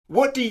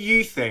What do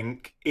you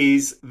think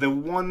is the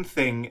one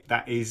thing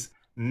that is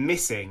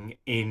missing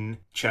in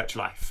church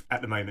life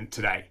at the moment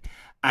today?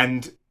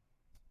 And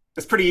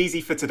it's pretty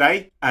easy for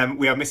today.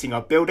 We are missing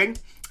our building.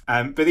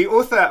 But the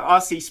author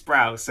R.C.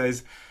 Sproul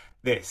says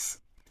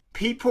this: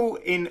 people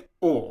in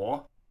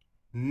awe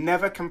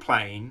never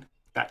complain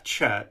that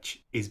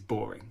church is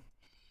boring.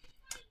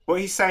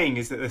 What he's saying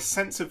is that the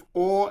sense of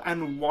awe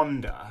and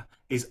wonder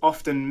is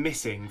often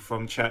missing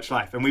from church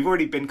life. And we've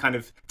already been kind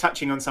of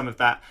touching on some of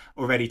that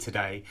already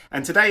today.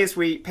 And today, as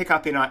we pick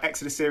up in our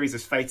Exodus series,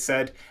 as Faith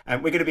said,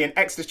 we're going to be in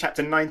Exodus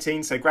chapter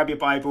 19, so grab your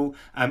Bible.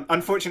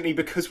 Unfortunately,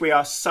 because we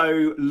are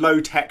so low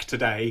tech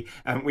today,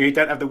 we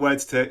don't have the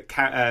words to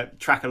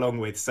track along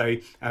with. So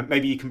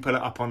maybe you can pull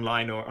it up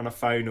online or on a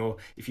phone, or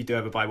if you do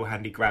have a Bible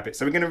handy, grab it.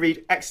 So we're going to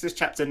read Exodus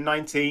chapter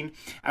 19,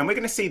 and we're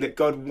going to see that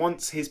God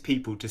wants his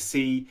people to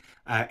see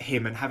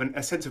him and have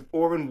a sense of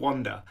awe and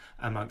wonder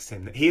amongst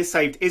him. That he has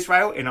saved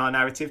Israel in our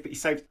narrative, but he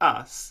saved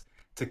us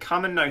to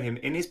come and know him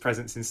in his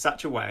presence in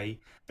such a way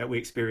that we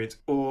experience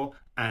awe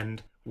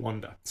and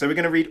wonder. So we're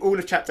going to read all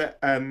of chapter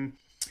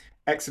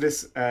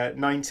Exodus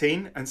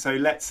 19, and so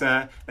let's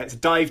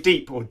dive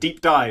deep, or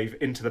deep dive,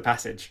 into the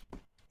passage.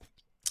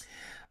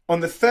 On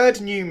the third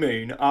new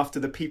moon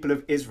after the people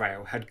of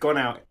Israel had gone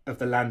out of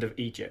the land of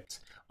Egypt,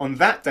 on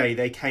that day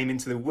they came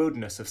into the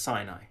wilderness of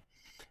Sinai.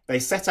 They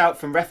set out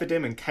from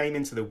Rephidim and came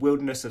into the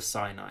wilderness of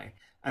Sinai,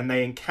 and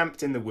they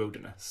encamped in the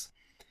wilderness.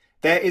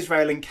 There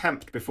Israel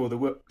encamped before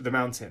the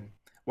mountain,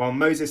 while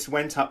Moses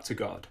went up to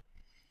God.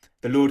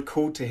 The Lord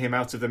called to him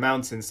out of the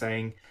mountain,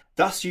 saying,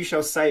 "Thus you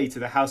shall say to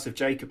the house of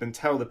Jacob and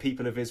tell the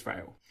people of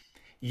Israel,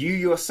 you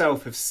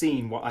yourself have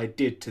seen what I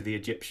did to the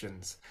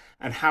Egyptians,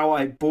 and how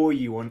I bore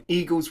you on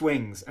eagle's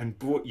wings and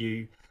brought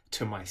you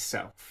to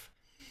myself.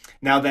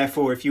 Now,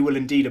 therefore, if you will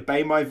indeed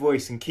obey my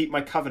voice and keep my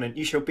covenant,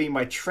 you shall be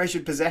my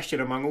treasured possession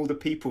among all the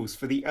peoples,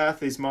 for the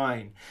earth is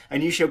mine,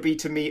 and you shall be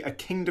to me a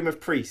kingdom of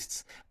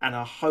priests and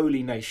a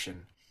holy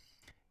nation.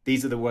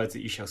 These are the words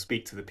that you shall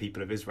speak to the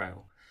people of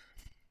Israel."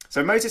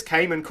 So Moses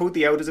came and called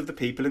the elders of the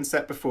people and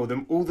set before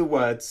them all the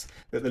words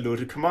that the Lord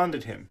had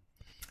commanded him.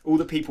 All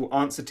the people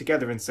answered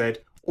together and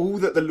said, "All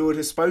that the Lord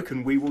has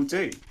spoken we will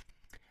do."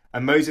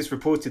 And Moses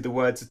reported the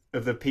words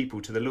of the people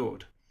to the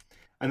Lord.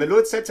 And the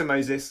Lord said to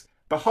Moses,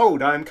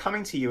 "Behold, I am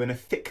coming to you in a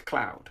thick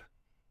cloud,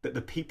 that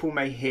the people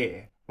may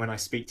hear when I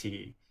speak to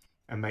you,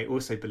 and may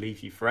also believe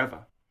you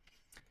forever."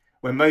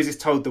 When Moses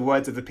told the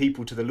words of the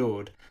people to the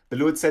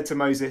Lord said to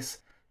Moses,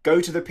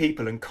 "Go to the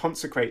people and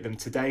consecrate them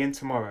today and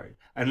tomorrow,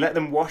 and let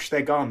them wash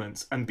their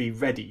garments and be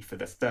ready for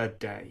the third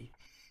day.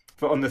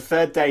 For on the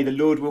third day the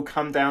Lord will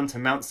come down to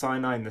Mount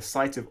Sinai in the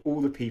sight of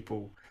all the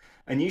people,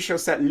 and you shall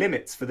set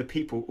limits for the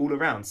people all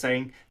around,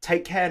 saying,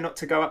 'Take care not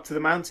to go up to the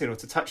mountain or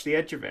to touch the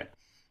edge of it.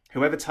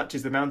 Whoever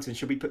touches the mountain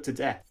shall be put to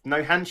death.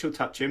 No hand shall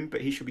touch him,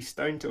 but he shall be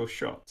stoned or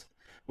shot.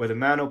 Whether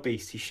man or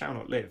beast, he shall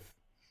not live.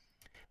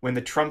 When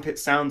the trumpet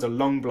sounds a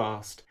long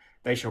blast,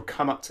 they shall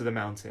come up to the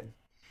mountain.'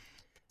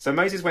 So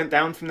Moses went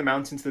down from the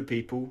mountain to the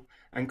people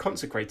and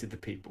consecrated the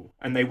people,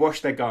 and they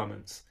washed their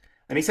garments.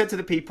 And he said to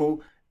the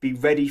people, 'Be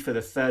ready for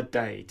the third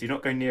day. Do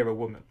not go near a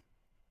woman.'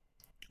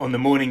 On the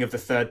morning of the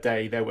third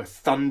day, there were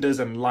thunders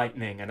and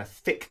lightning and a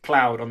thick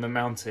cloud on the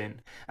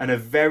mountain and a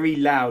very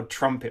loud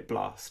trumpet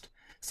blast,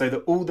 so that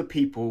all the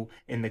people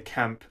in the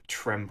camp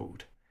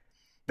trembled.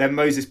 Then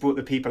Moses brought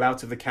the people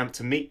out of the camp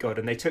to meet God,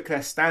 and they took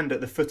their stand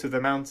at the foot of the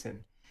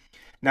mountain.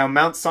 Now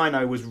Mount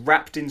Sinai was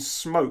wrapped in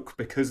smoke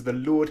because the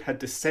Lord had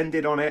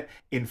descended on it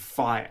in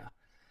fire.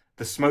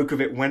 The smoke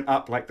of it went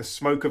up like the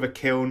smoke of a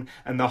kiln,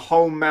 and the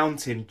whole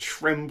mountain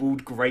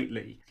trembled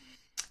greatly.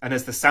 And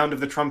as the sound of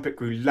the trumpet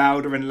grew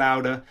louder and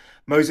louder,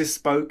 Moses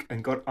spoke,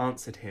 and God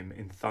answered him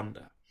in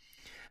thunder.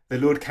 The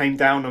Lord came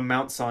down on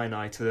Mount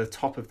Sinai to the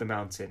top of the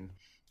mountain,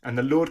 and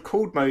the Lord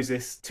called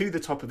Moses to the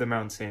top of the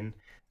mountain,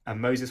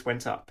 and Moses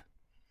went up.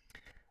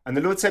 And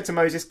the Lord said to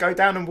Moses, "Go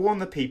down and warn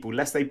the people,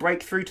 lest they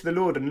break through to the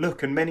Lord and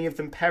look, and many of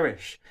them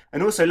perish.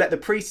 And also let the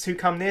priests who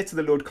come near to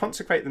the Lord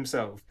consecrate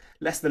themselves,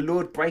 lest the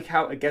Lord break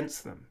out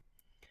against them."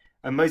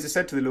 And Moses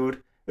said to the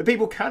Lord, "The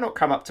people cannot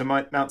come up to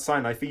Mount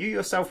Sinai, for you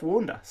yourself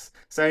warned us,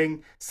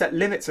 saying, 'Set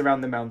limits around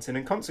the mountain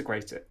and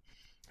consecrate it.'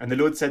 And the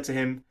Lord said to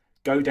him,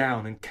 'Go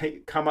down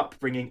and come up,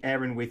 bringing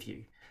Aaron with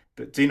you.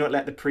 But do not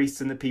let the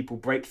priests and the people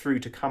break through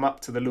to come up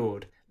to the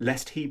Lord,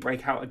 lest he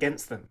break out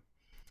against them.'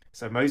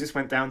 So Moses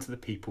went down to the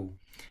people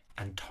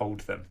and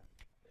told them."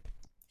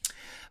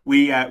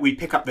 We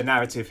pick up the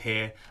narrative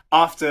here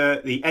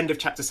after the end of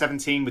chapter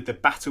 17 with the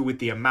battle with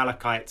the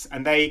Amalekites,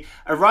 and they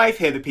arrive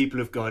here, the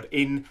people of God,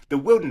 in the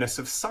wilderness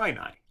of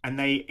Sinai, and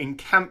they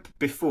encamp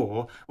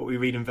before what we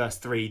read in verse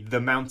 3, the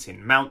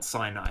mountain, Mount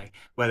Sinai,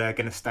 where they're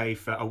going to stay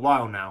for a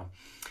while now.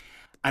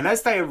 And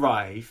as they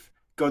arrive,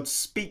 God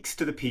speaks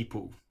to the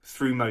people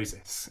through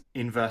Moses.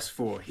 In verse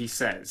 4, he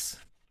says,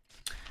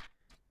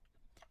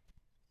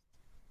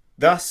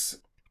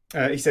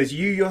 he says,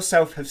 "You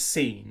yourself have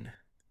seen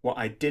what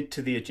I did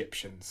to the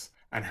Egyptians,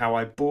 and how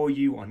I bore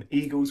you on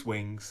eagle's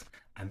wings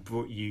and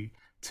brought you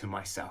to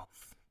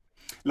myself."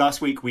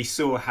 Last week we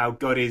saw how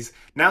God is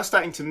now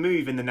starting to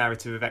move in the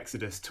narrative of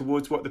Exodus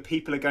towards what the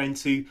people are going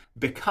to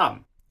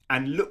become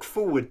and look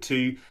forward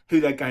to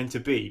who they're going to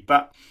be.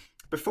 But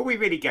before we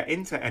really get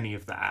into any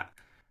of that,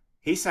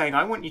 he's saying,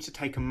 I want you to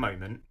take a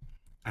moment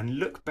and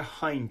look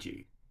behind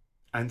you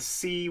and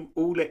see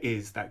all it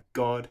is that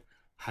God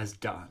has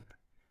done.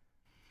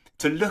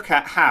 To look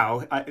at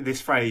how,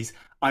 this phrase,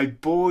 I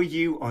bore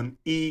you on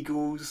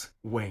eagle's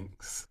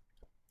wings.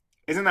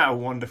 Isn't that a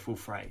wonderful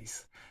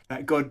phrase?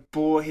 That God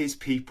bore his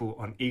people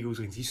on eagle's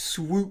wings. He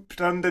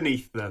swooped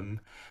underneath them,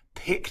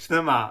 picked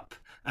them up,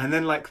 and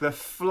then like the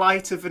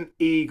flight of an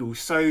eagle,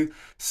 so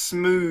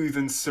smooth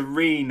and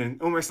serene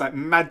and almost like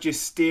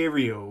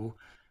magisterial,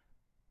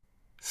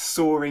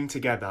 soaring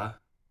together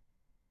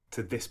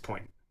to this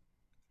point.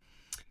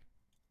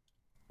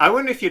 I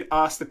wonder if you'd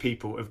ask the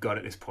people of God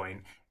at this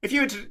point, if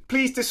you would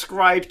please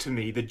describe to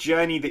me the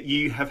journey that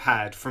you have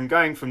had from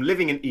going from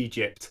living in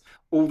Egypt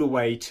all the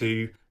way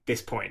to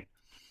this point.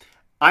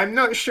 I'm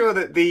not sure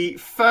that the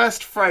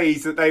first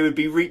phrase that they would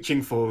be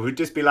reaching for would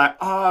just be like,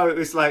 oh, it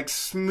was like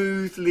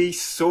smoothly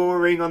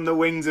soaring on the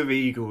wings of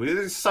eagle. It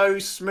was so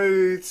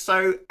smooth,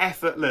 so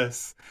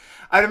effortless.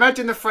 I'd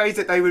imagine the phrase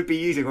that they would be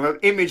using, or an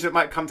image that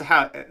might come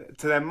to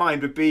their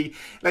mind, would be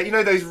like, you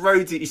know, those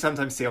roads that you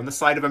sometimes see on the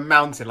side of a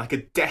mountain, like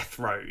a death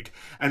road,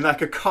 and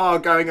like a car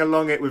going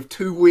along it with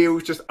two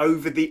wheels just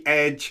over the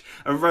edge,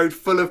 a road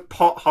full of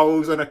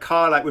potholes, and a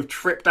car like with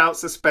tripped out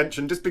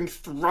suspension just being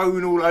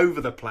thrown all over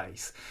the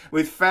place,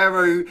 with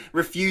Pharaoh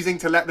refusing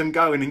to let them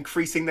go and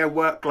increasing their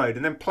workload,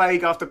 and then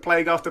plague after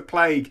plague after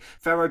plague,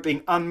 Pharaoh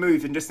being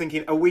unmoved and just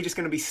thinking, are we just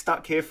going to be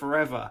stuck here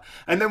forever?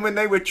 And then when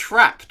they were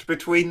trapped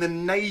between the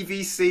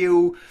Navy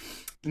SEAL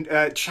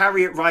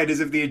chariot riders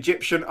of the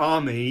Egyptian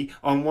army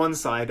on one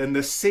side and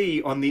the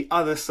sea on the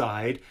other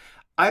side,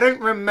 I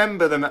don't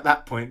remember them at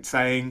that point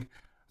saying,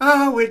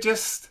 oh, we're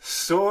just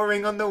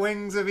soaring on the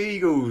wings of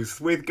eagles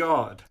with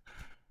God.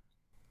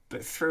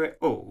 But through it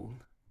all,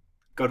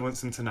 God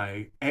wants them to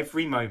know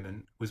every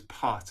moment was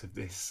part of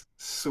this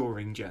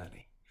soaring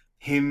journey,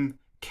 him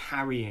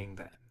carrying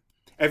them.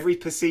 Every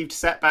perceived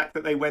setback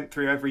that they went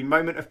through, every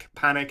moment of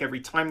panic, every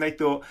time they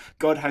thought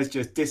God has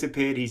just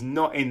disappeared, he's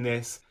not in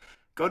this,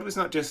 God was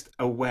not just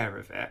aware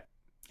of it.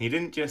 He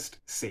didn't just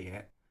see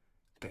it,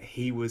 but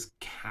he was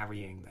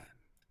carrying them.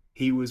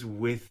 He was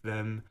with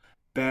them,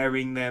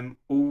 bearing them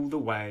all the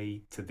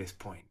way to this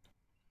point.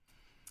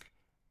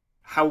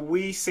 How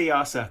we see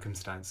our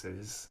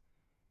circumstances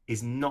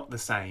is not the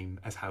same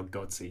as how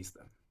God sees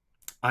them.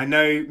 I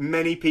know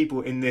many people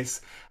in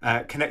this,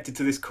 connected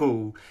to this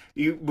call,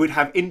 you would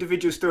have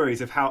individual stories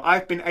of how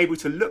I've been able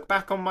to look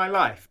back on my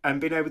life and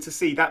been able to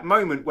see that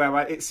moment where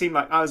it seemed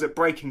like I was at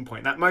breaking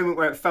point, that moment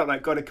where it felt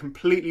like God had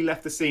completely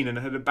left the scene and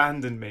had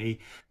abandoned me.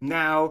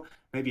 Now,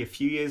 maybe a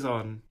few years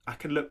on, I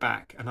can look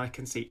back and I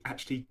can see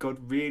actually God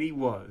really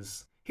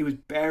was. He was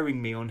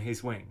bearing me on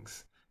his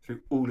wings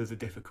through all of the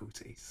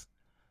difficulties.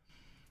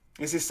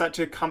 This is such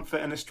a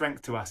comfort and a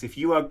strength to us. If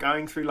you are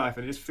going through life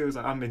and it just feels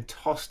like I'm being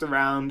tossed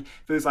around,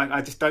 feels like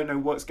I just don't know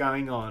what's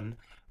going on,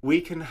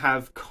 we can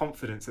have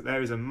confidence that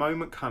there is a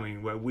moment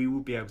coming where we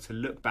will be able to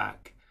look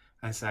back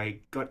and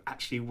say, God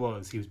actually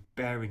was. He was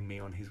bearing me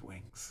on his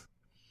wings.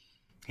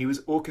 He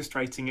was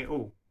orchestrating it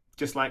all,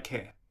 just like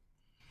here.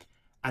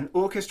 And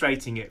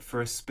orchestrating it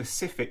for a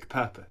specific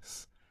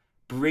purpose,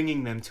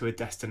 bringing them to a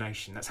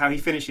destination. That's how he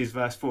finishes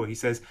verse 4. He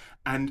says,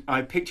 and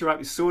I picked you up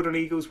with sword on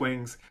eagle's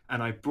wings,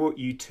 and I brought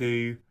you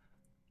to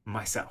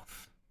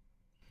myself.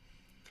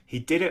 He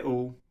did it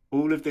all.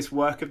 All of this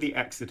work of the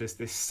Exodus,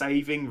 this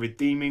saving,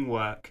 redeeming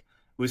work,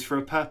 was for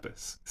a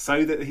purpose,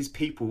 so that his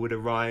people would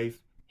arrive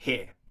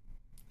here,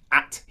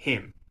 at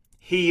him.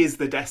 He is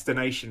the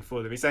destination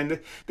for them. He's saying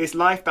that this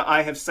life that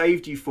I have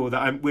saved you for,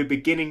 that we're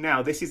beginning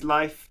now, this is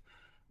life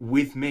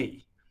with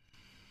me.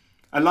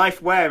 A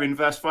life where, in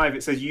verse 5,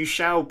 it says, you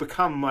shall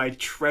become my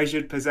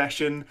treasured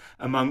possession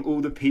among all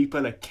the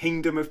people, a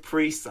kingdom of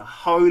priests, a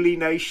holy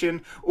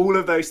nation, all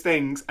of those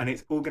things. And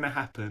it's all going to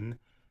happen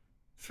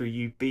through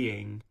you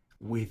being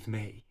with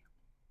me.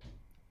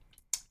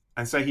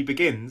 And so he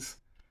begins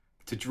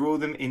to draw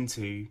them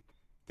into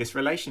this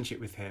relationship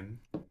with him,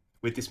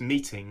 with this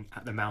meeting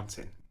at the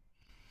mountain.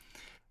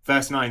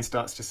 Verse 9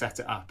 starts to set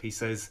it up. He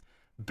says,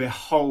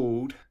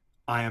 behold,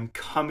 I am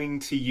coming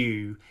to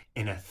you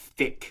in a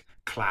thick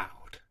cloud.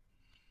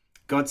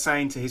 God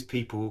saying to his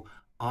people,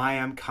 I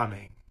am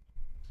coming.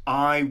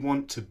 I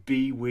want to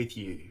be with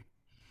you.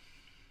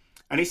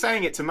 And he's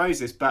saying it to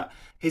Moses, but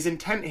his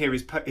intent here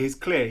is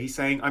clear. He's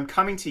saying, I'm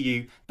coming to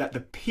you that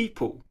the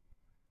people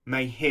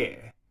may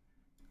hear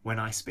when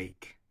I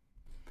speak.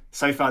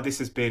 So far, this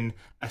has been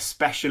a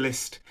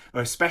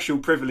special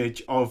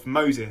privilege of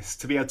Moses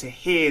to be able to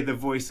hear the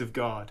voice of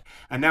God.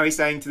 And now he's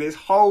saying to this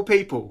whole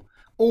people,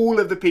 all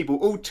of the people,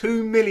 all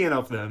 2 million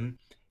of them,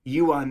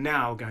 you are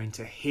now going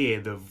to hear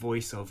the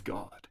voice of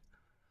God.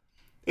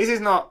 This is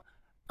not,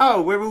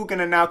 oh, we're all going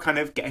to now kind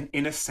of get an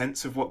inner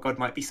sense of what God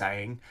might be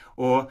saying,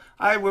 or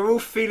we're all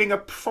feeling a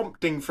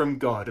prompting from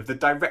God of the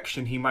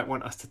direction he might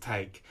want us to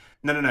take.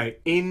 No.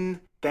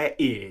 In their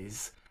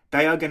ears,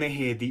 they are going to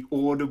hear the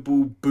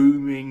audible,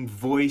 booming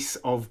voice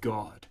of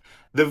God.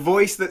 The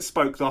voice that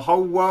spoke the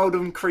whole world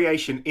and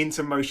creation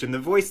into motion. The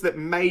voice that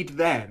made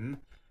them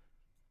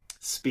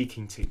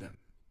speaking to them.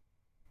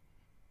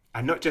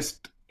 And not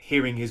just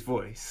hearing his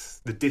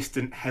voice, the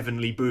distant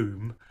heavenly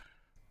boom,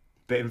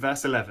 but in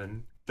verse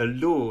 11, the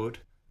Lord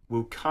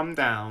will come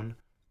down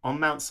on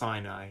Mount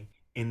Sinai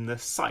in the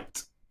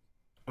sight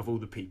of all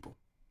the people.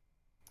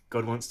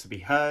 God wants to be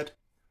heard.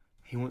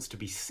 He wants to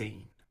be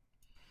seen.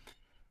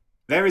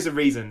 There is a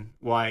reason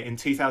why in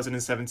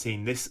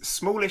 2017, this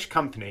smallish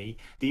company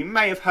that you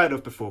may have heard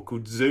of before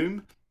called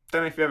Zoom,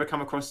 don't know if you've ever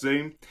come across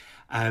Zoom,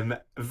 was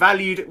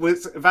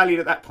valued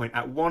at that point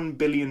at $1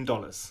 billion,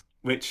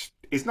 which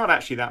is not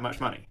actually that much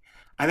money.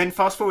 And then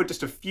fast forward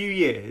just a few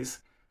years,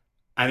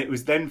 and it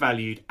was then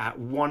valued at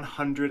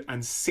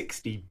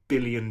 $160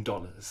 billion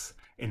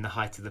in the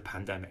height of the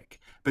pandemic.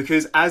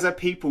 Because as a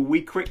people,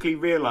 we quickly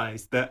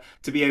realized that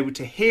to be able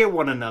to hear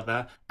one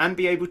another and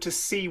be able to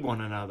see one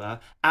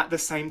another at the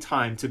same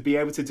time, to be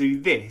able to do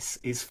this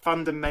is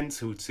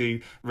fundamental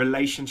to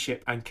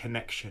relationship and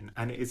connection.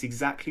 And it is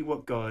exactly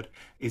what God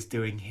is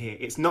doing here.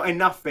 It's not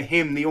enough for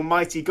him, the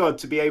Almighty God,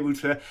 to be able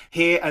to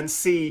hear and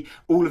see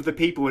all of the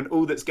people and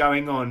all that's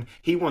going on.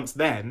 He wants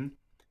them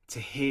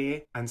to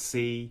hear and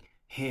see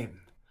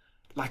him,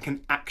 like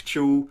an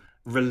actual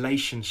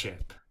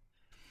relationship.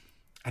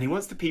 And he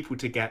wants the people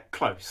to get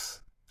close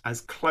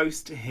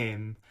to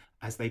him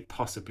as they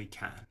possibly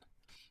can.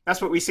 That's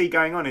what we see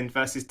going on in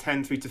verses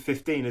 10 through to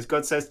 15, as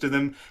God says to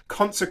them,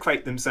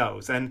 consecrate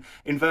themselves. And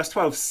in verse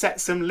 12, set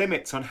some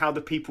limits on how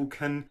the people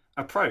can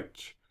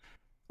approach.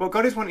 What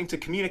God is wanting to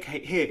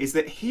communicate here is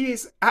that he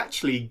is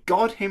actually,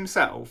 God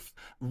himself,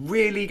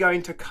 really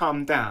going to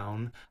come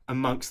down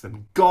amongst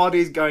them. God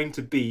is going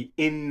to be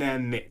in their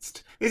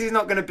midst. This is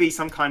not going to be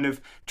some kind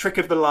of trick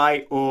of the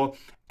light or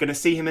going to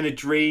see him in a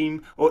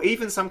dream or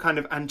even some kind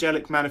of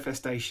angelic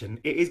manifestation.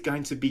 It is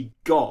going to be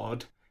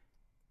God,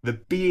 the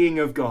being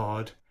of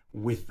God,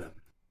 with them.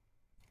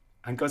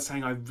 And God's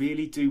saying, I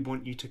really do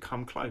want you to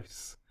come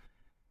close.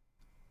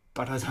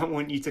 But I don't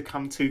want you to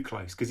come too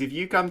close, because if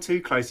you come too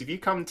close, if you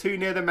come too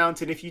near the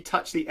mountain, if you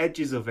touch the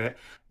edges of it,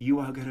 you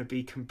are going to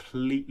be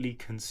completely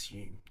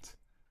consumed.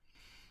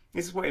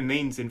 This is what it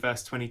means in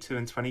verse 22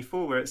 and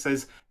 24, where it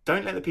says,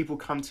 don't let the people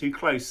come too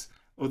close,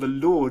 or the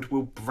Lord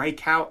will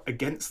break out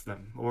against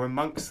them or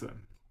amongst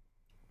them.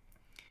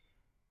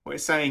 What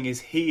it's saying is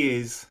he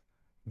is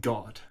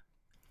God.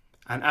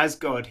 And as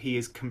God, he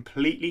is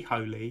completely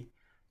holy,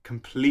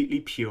 completely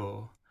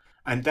pure.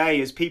 And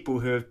they, as people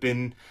who have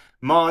been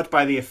marred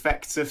by the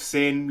effects of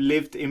sin,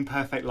 lived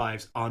imperfect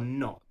lives, are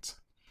not.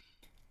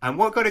 And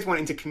what God is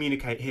wanting to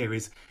communicate here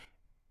is,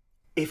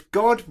 if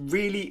God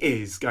really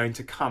is going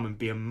to come and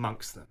be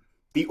amongst them,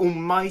 the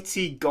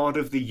Almighty God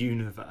of the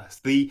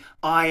universe, the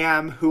I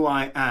am who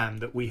I am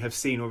that we have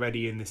seen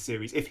already in this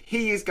series, if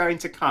he is going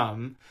to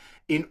come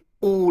in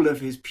all of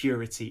his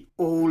purity,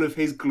 all of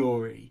his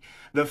glory,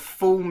 the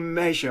full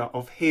measure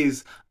of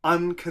his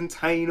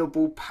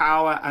uncontainable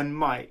power and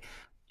might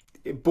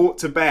brought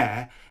to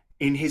bear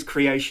in his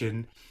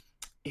creation,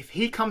 if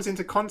he comes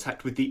into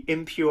contact with the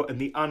impure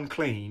and the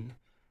unclean,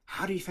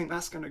 how do you think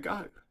that's going to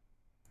go?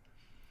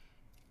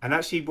 And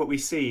actually what we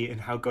see in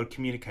how God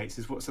communicates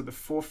is what's at the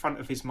forefront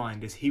of his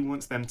mind is he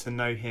wants them to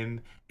know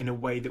him in a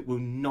way that will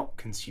not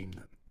consume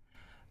them.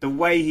 The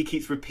way he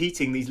keeps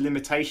repeating these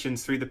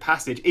limitations through the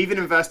passage, even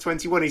in verse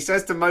 21, he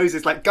says to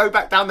Moses, like, go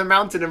back down the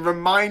mountain and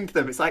remind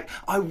them. It's like,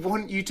 I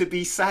want you to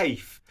be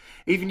safe.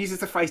 He even uses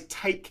the phrase,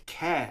 take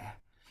care.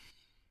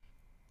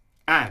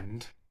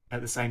 And at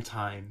the same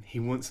time,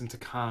 he wants them to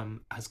come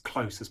as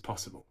close as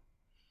possible.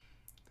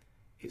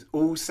 It's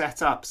all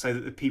set up so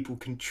that the people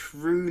can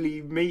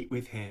truly meet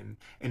with him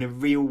in a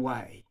real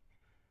way.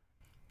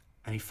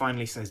 And he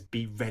finally says,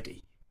 be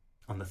ready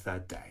on the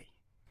third day.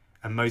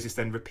 And Moses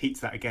then repeats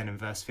that again in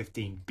verse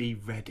 15, be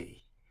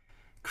ready,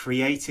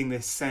 creating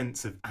this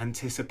sense of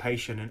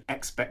anticipation and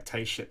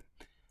expectation.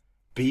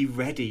 Be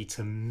ready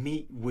to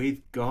meet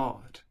with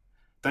God.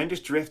 Don't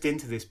just drift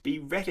into this, be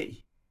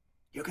ready.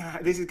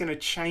 This is going to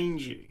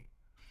change you.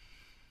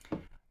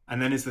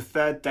 And then as the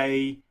third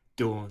day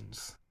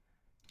dawns,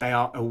 they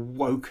are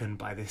awoken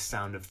by this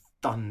sound of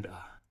thunder.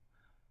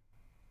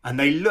 And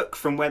they look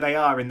from where they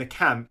are in the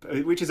camp,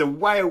 which is a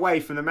way away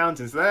from the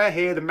mountains. They're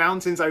here, the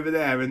mountains over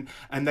there, and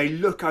they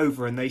look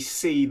over and they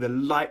see the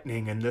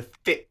lightning and the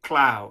thick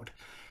cloud,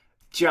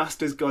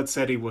 just as God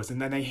said he was.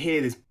 And then they hear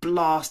this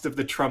blast of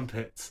the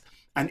trumpets.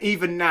 And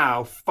even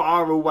now,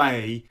 far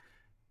away,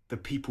 the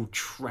people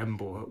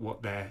tremble at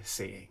what they're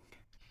seeing.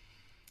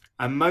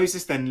 And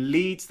Moses then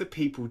leads the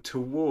people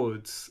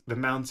towards the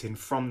mountain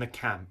from the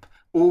camp.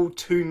 All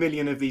 2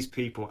 million of these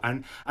people.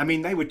 And I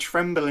mean, they were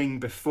trembling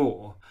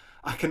before.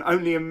 I can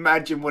only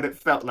imagine what it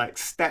felt like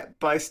step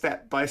by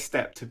step by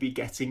step to be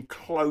getting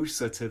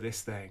closer to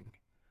this thing.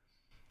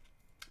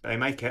 They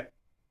make it.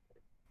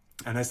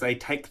 And as they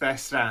take their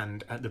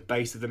stand at the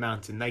base of the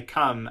mountain, they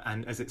come,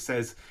 and as it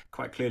says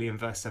quite clearly in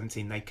verse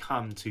 17, they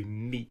come to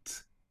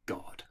meet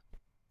God.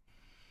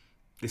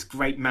 this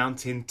great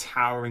mountain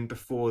towering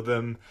before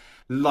them,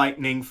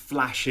 lightning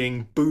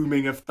flashing,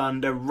 booming of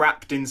thunder,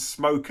 wrapped in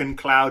smoke and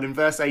cloud. In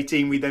verse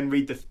 18, we then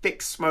read the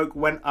thick smoke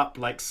went up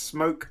like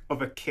smoke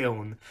of a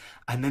kiln.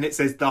 And then it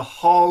says the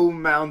whole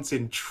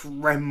mountain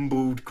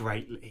trembled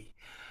greatly.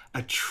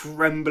 A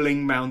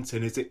trembling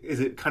mountain as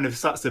it kind of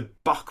starts to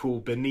buckle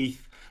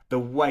beneath the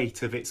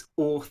weight of its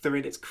author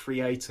and its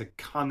creator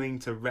coming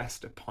to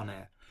rest upon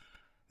it.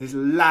 This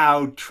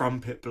loud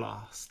trumpet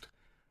blast.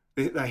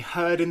 They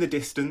heard in the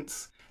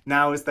distance.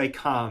 Now as they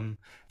come,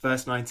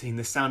 verse 19,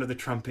 the sound of the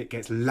trumpet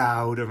gets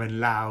louder and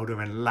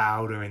louder and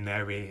louder in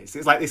their ears.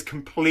 It's like this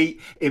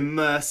complete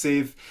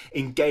immersive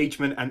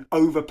engagement and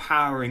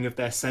overpowering of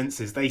their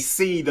senses. They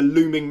see the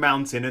looming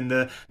mountain and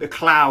the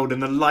cloud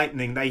and the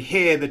lightning. They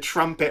hear the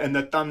trumpet and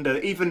the thunder,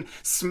 even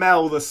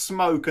smell the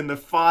smoke and the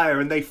fire,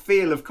 and they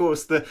feel, of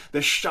course,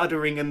 the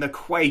shuddering and the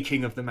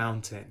quaking of the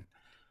mountain.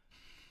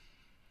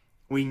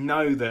 We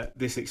know that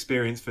this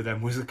experience for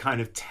them was a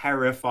kind of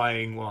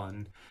terrifying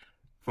one.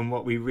 From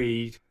what we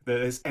read, that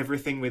there's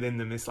everything within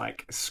them is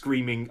like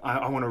screaming,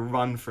 I want to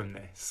run from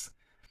this.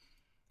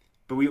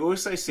 But we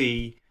also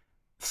see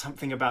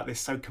something about this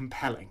so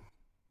compelling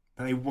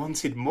that they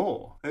wanted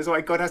more. That's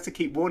why God has to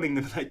keep warning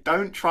them, like,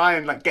 don't try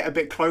and like get a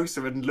bit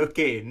closer and look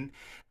in,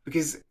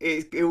 because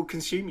it will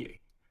consume you.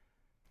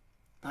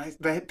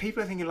 Like,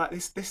 people are thinking like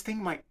this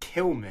thing might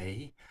kill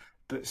me,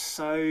 but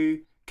so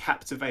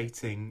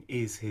captivating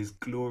is his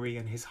glory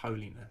and his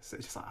holiness.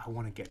 It's just like, I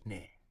want to get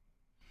near.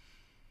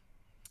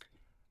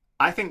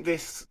 I think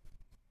this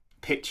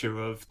picture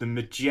of the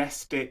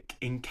majestic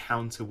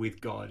encounter with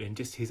God and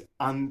just his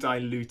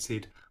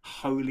undiluted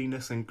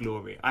holiness and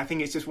glory, I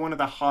think it's just one of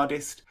the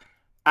hardest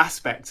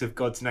aspects of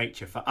God's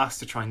nature for us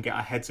to try and get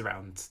our heads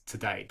around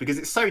today, because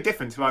it's so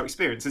different to our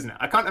experience, isn't it?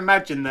 I can't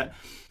imagine that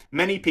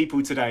many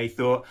people today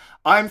thought,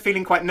 I'm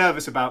feeling quite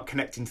nervous about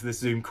connecting to this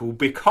Zoom call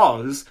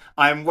because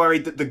I'm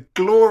worried that the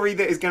glory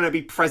that is going to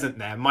be present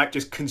there might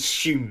just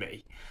consume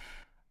me.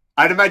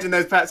 I'd imagine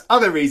there's perhaps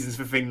other reasons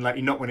for feeling like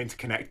you're not wanting to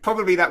connect.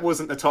 Probably that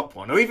wasn't the top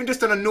one. Or even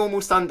just on a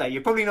normal Sunday,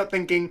 you're probably not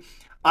thinking,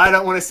 I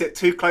don't want to sit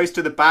too close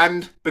to the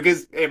band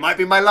because it might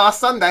be my last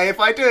Sunday if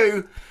I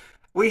do.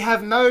 We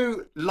have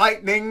no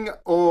lightning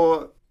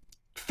or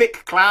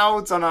thick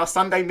clouds on our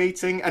Sunday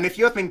meeting. And if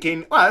you're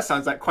thinking, well, that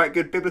sounds like quite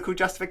good biblical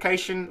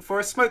justification for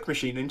a smoke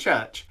machine in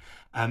church,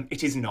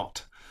 it is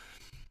not.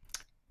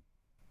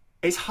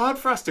 It's hard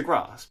for us to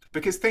grasp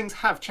because things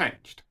have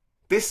changed.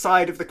 This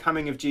side of the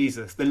coming of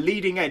Jesus, the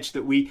leading edge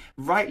that we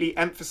rightly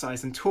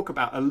emphasize and talk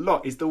about a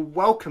lot, is the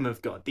welcome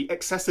of God, the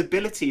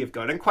accessibility of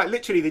God. And quite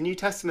literally, the New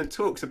Testament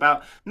talks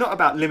about not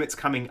about limits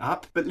coming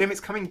up, but limits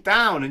coming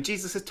down. And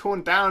Jesus has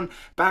torn down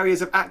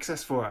barriers of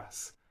access for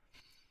us.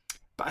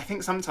 But I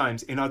think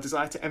sometimes in our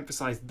desire to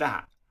emphasize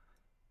that,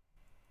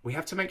 we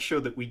have to make sure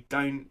that we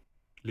don't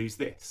lose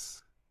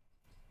this,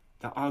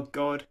 that our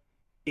God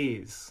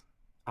is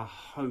a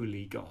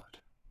holy God.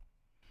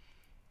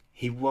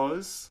 He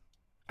was,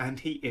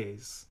 and he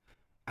is,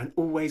 and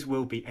always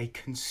will be, a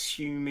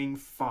consuming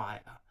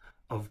fire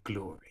of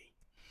glory.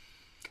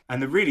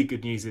 And the really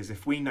good news is,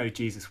 if we know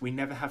Jesus, we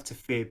never have to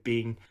fear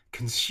being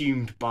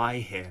consumed by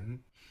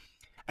him.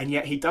 And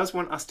yet he does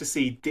want us to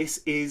see this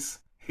is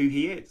who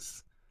he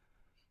is.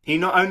 He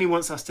not only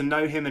wants us to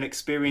know him and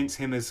experience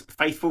him as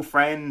faithful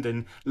friend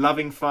and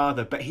loving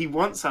father, but he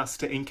wants us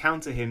to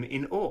encounter him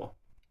in awe,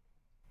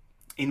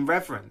 in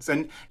reverence,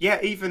 and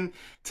yet even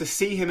to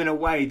see him in a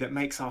way that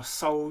makes our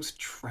souls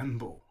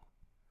tremble.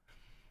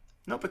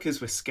 Not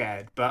because we're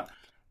scared, but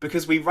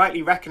because we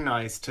rightly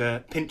recognise,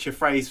 to pinch a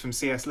phrase from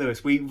C.S.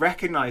 Lewis, we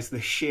recognise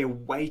the sheer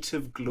weight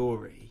of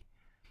glory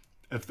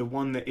of the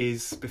one that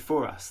is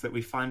before us, that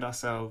we find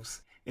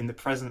ourselves in the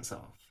presence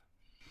of.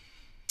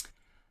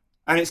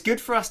 And it's good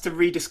for us to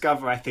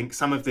rediscover, I think,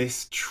 some of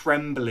this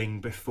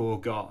trembling before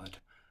God,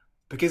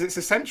 because it's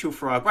essential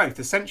for our growth,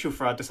 essential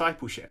for our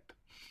discipleship.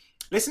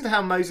 Listen to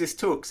how Moses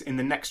talks in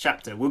the next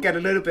chapter. We'll get a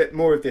little bit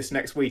more of this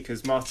next week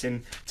as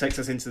Martin takes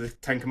us into the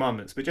Ten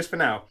Commandments. But just for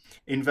now,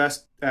 in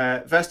verse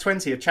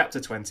 20 of chapter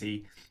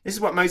 20, this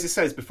is what Moses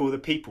says before the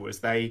people as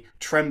they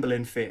tremble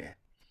in fear.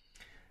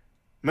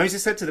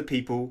 Moses said to the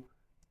people,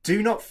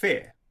 "Do not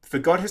fear, for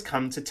God has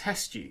come to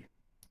test you,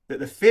 that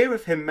the fear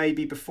of him may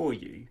be before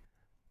you,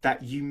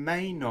 that you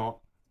may not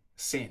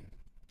sin."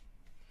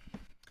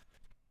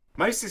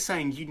 Moses is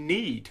saying you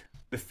need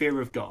the fear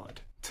of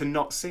God to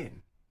not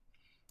sin.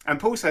 And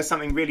Paul says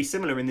something really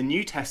similar in the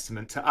New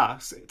Testament to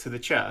us, to the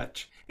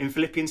church, in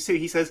Philippians 2.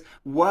 He says,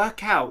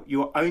 work out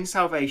your own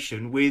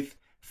salvation with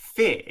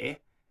fear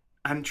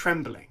and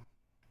trembling,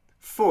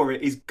 for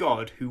it is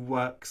God who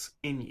works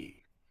in you.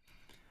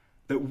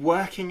 That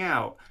working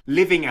out,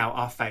 living out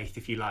our faith,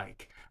 if you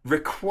like,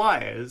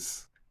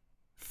 requires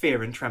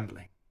fear and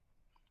trembling,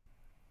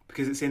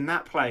 because it's in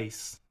that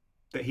place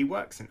that he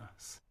works in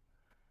us.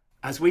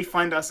 As we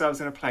find ourselves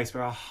in a place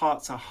where our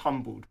hearts are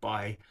humbled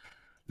by,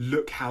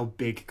 look how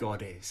big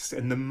God is,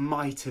 and the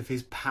might of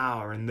his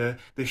power, and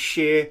the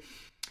sheer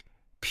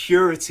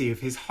purity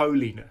of his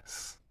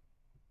holiness,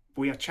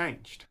 we are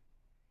changed.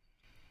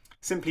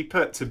 Simply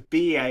put, to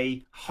be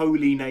a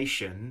holy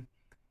nation,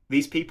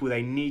 these people,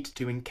 they need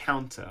to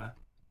encounter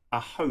a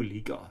holy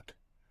God.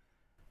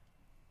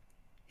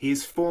 He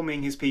is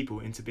forming his people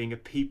into being a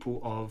people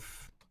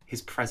of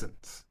his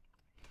presence.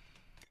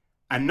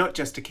 And not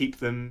just to keep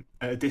them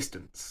at a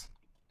distance,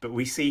 but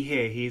we see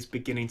here he is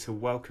beginning to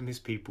welcome his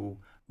people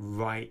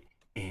right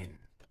in.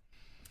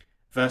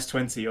 Verse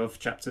 20 of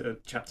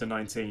chapter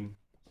 19.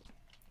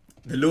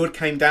 The Lord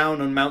came down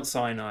on Mount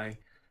Sinai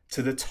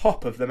to the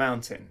top of the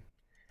mountain,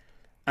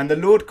 and the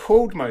Lord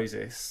called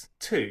Moses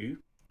to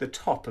the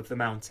top of the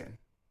mountain,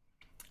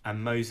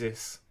 and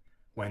Moses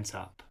went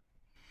up.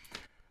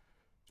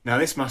 Now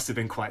this must have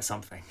been quite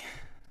something.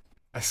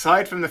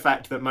 Aside from the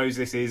fact that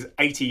Moses is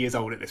 80 years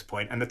old at this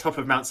point, and the top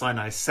of Mount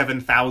Sinai is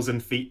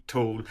 7,000 feet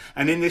tall,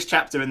 and in this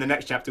chapter and the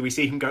next chapter we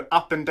see him go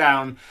up and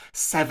down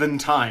 7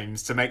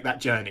 times to make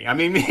that journey. I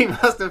mean, he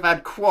must have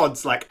had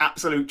quads like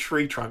absolute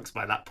tree trunks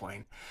by that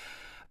point.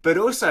 But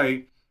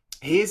also,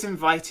 he is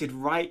invited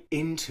right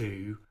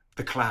into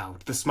the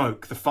cloud, the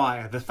smoke, the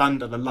fire, the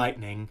thunder, the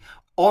lightning,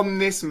 on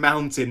this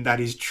mountain that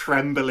is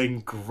trembling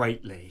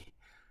greatly,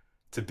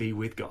 to be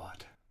with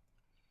God.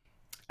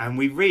 And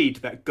we read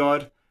that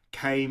God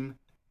came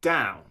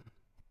down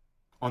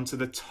onto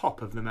the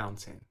top of the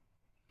mountain.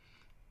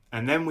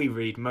 And then we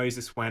read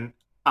Moses went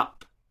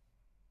up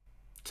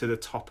to the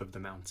top of the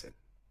mountain.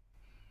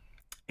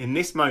 In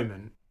this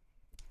moment,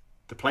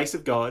 the place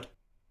of God,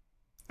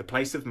 the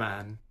place of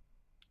man,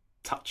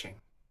 touching.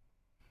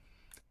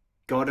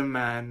 God and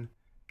man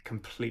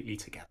completely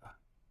together.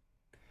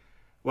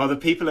 While the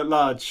people at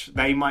large,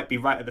 they might be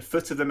right at the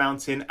foot of the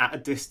mountain at a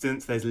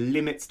distance, there's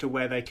limits to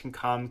where they can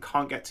come,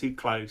 can't get too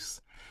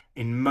close.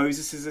 In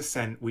Moses'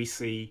 ascent, we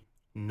see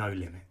no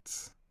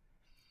limits.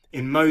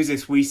 In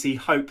Moses, we see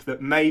hope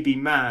that maybe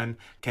man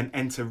can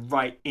enter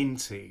right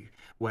into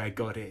where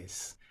God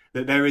is.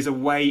 That there is a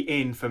way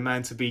in for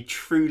man to be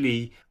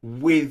truly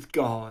with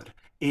God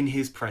in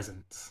his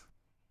presence.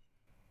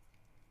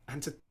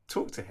 And to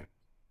talk to him.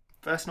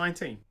 Verse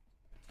 19.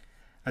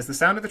 As the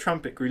sound of the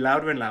trumpet grew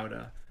louder and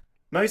louder,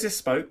 Moses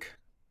spoke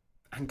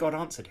and God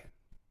answered him.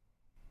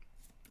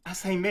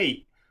 As they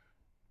meet,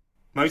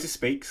 Moses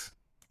speaks,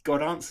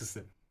 God answers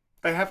them.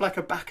 They have like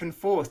a back and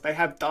forth. They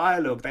have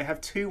dialogue. They have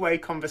two-way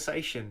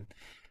conversation,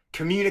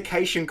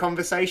 communication,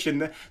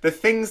 conversation, the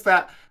things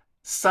that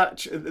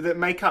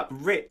make up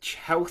rich,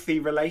 healthy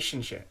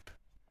relationship.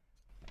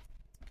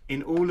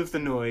 In all of the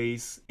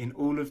noise, in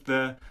all of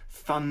the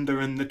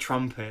thunder and the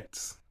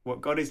trumpets,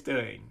 what God is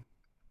doing,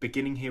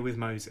 beginning here with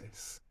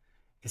Moses,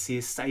 is he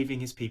is saving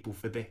his people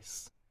for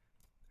this,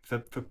 for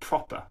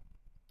proper,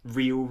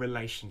 real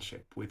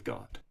relationship with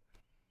God.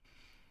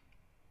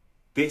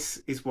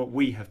 This is what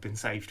we have been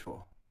saved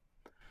for.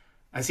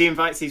 As he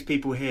invites these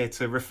people here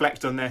to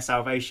reflect on their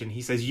salvation,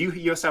 he says, you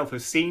yourself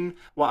have seen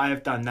what I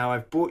have done. Now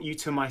I've brought you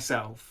to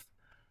myself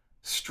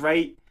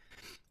straight,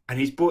 and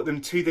he's brought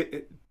them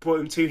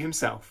to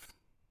himself.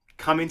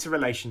 Come into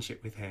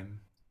relationship with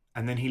him,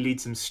 and then he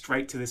leads them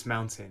straight to this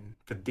mountain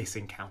for this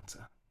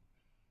encounter.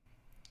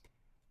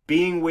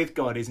 Being with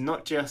God is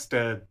not just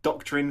a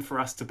doctrine for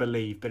us to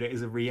believe, but it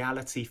is a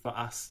reality for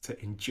us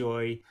to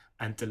enjoy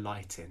and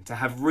delight in, to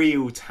have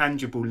real,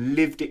 tangible,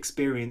 lived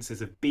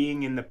experiences of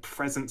being in the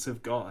presence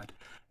of God,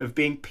 of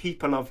being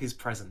people of his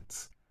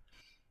presence.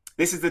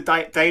 This is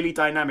the daily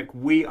dynamic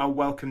we are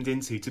welcomed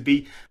into, to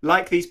be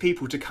like these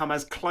people, to come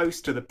as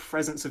close to the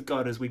presence of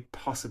God as we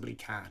possibly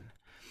can.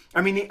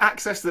 I mean, the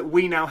access that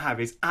we now have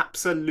is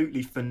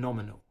absolutely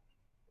phenomenal.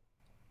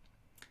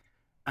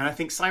 And I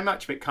think so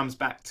much of it comes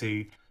back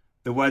to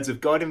the words of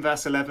God in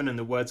verse 11 and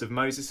the words of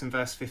Moses in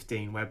verse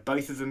 15, where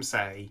both of them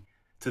say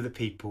to the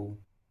people,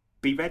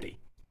 be ready,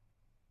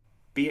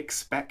 be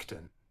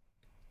expectant,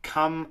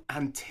 come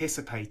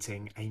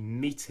anticipating a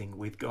meeting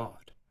with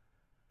God.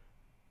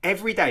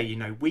 Every day,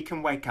 we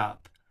can wake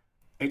up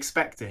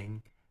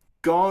expecting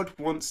God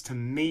wants to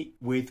meet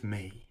with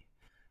me.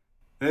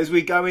 As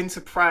we go in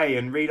to pray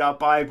and read our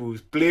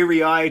Bibles,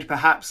 bleary-eyed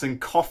perhaps and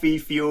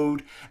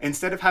coffee-fueled,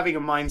 instead of having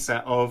a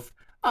mindset of,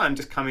 I'm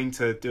just coming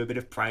to do a bit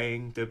of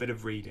praying, do a bit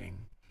of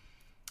reading,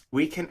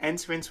 we can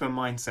enter into a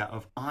mindset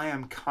of, I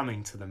am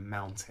coming to the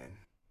mountain.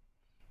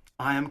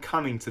 I am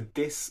coming to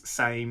this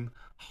same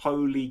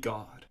holy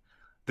God,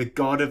 the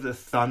God of the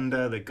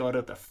thunder, the God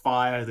of the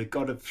fire, the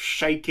God of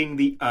shaking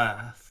the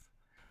earth.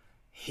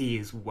 He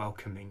is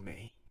welcoming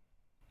me.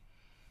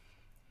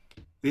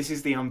 This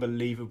is the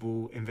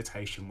unbelievable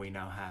invitation we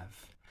now have.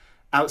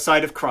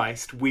 Outside of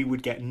Christ, we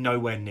would get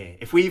nowhere near.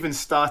 If we even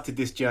started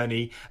this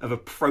journey of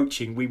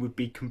approaching, we would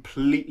be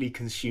completely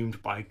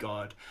consumed by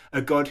God,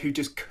 a God who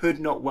just could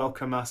not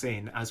welcome us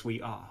in as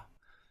we are.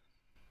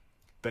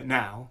 But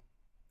now,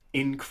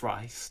 in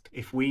Christ,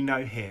 if we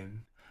know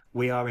him,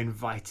 we are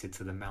invited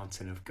to the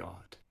mountain of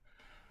God.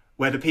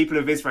 Where the people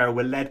of Israel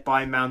were led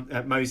by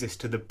Moses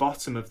to the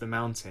bottom of the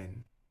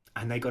mountain,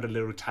 and they got a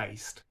little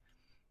taste.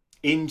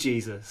 In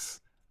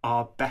Jesus,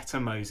 our better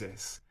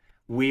Moses,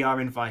 we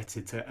are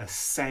invited to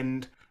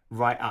ascend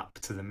right up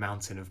to the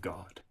mountain of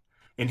God.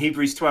 In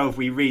Hebrews 12,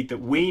 we read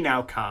that we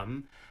now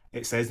come,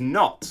 it says,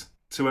 not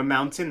to a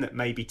mountain that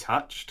may be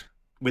touched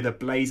with a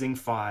blazing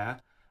fire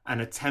and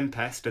a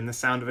tempest and the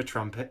sound of a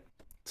trumpet.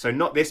 So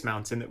not this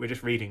mountain that we're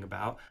just reading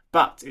about,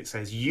 but it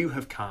says, you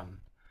have come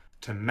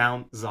to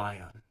Mount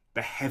Zion.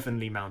 The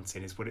heavenly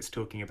mountain is what it's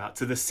talking about,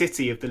 to the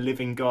city of the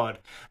living God,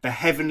 the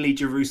heavenly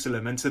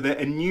Jerusalem, and to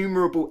the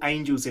innumerable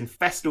angels in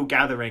festal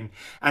gathering,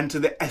 and to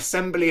the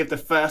assembly of the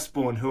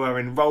firstborn who are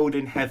enrolled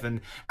in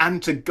heaven,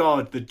 and to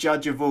God, the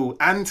judge of all,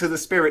 and to the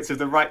spirits of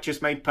the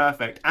righteous made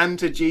perfect, and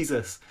to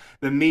Jesus,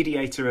 the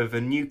mediator of a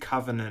new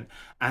covenant,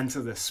 and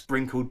to the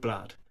sprinkled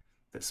blood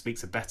that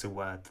speaks a better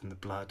word than the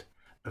blood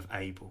of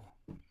Abel.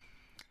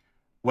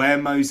 Where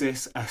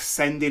Moses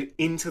ascended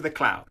into the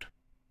cloud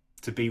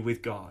to be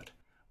with God,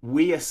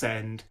 we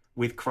ascend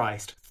with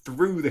Christ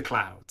through the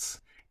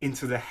clouds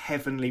into the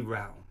heavenly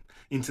realm,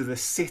 into the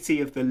city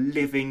of the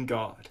living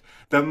God,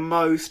 the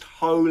most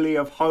holy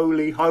of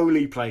holy,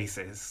 holy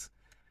places,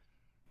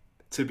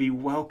 to be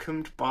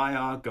welcomed by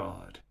our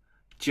God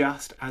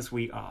just as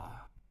we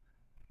are.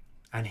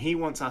 And he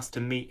wants us to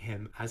meet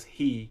him as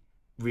he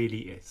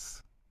really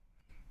is.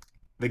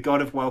 The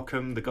God of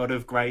welcome, the God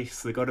of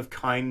grace, the God of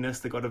kindness,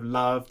 the God of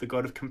love, the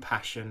God of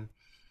compassion.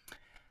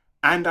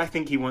 And I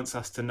think he wants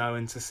us to know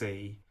and to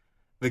see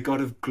the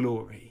God of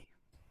glory.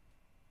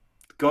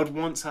 God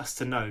wants us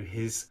to know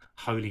his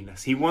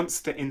holiness. He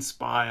wants to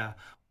inspire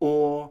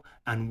awe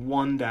and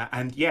wonder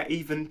and yet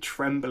even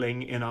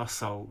trembling in our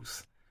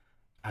souls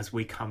as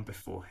we come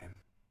before him.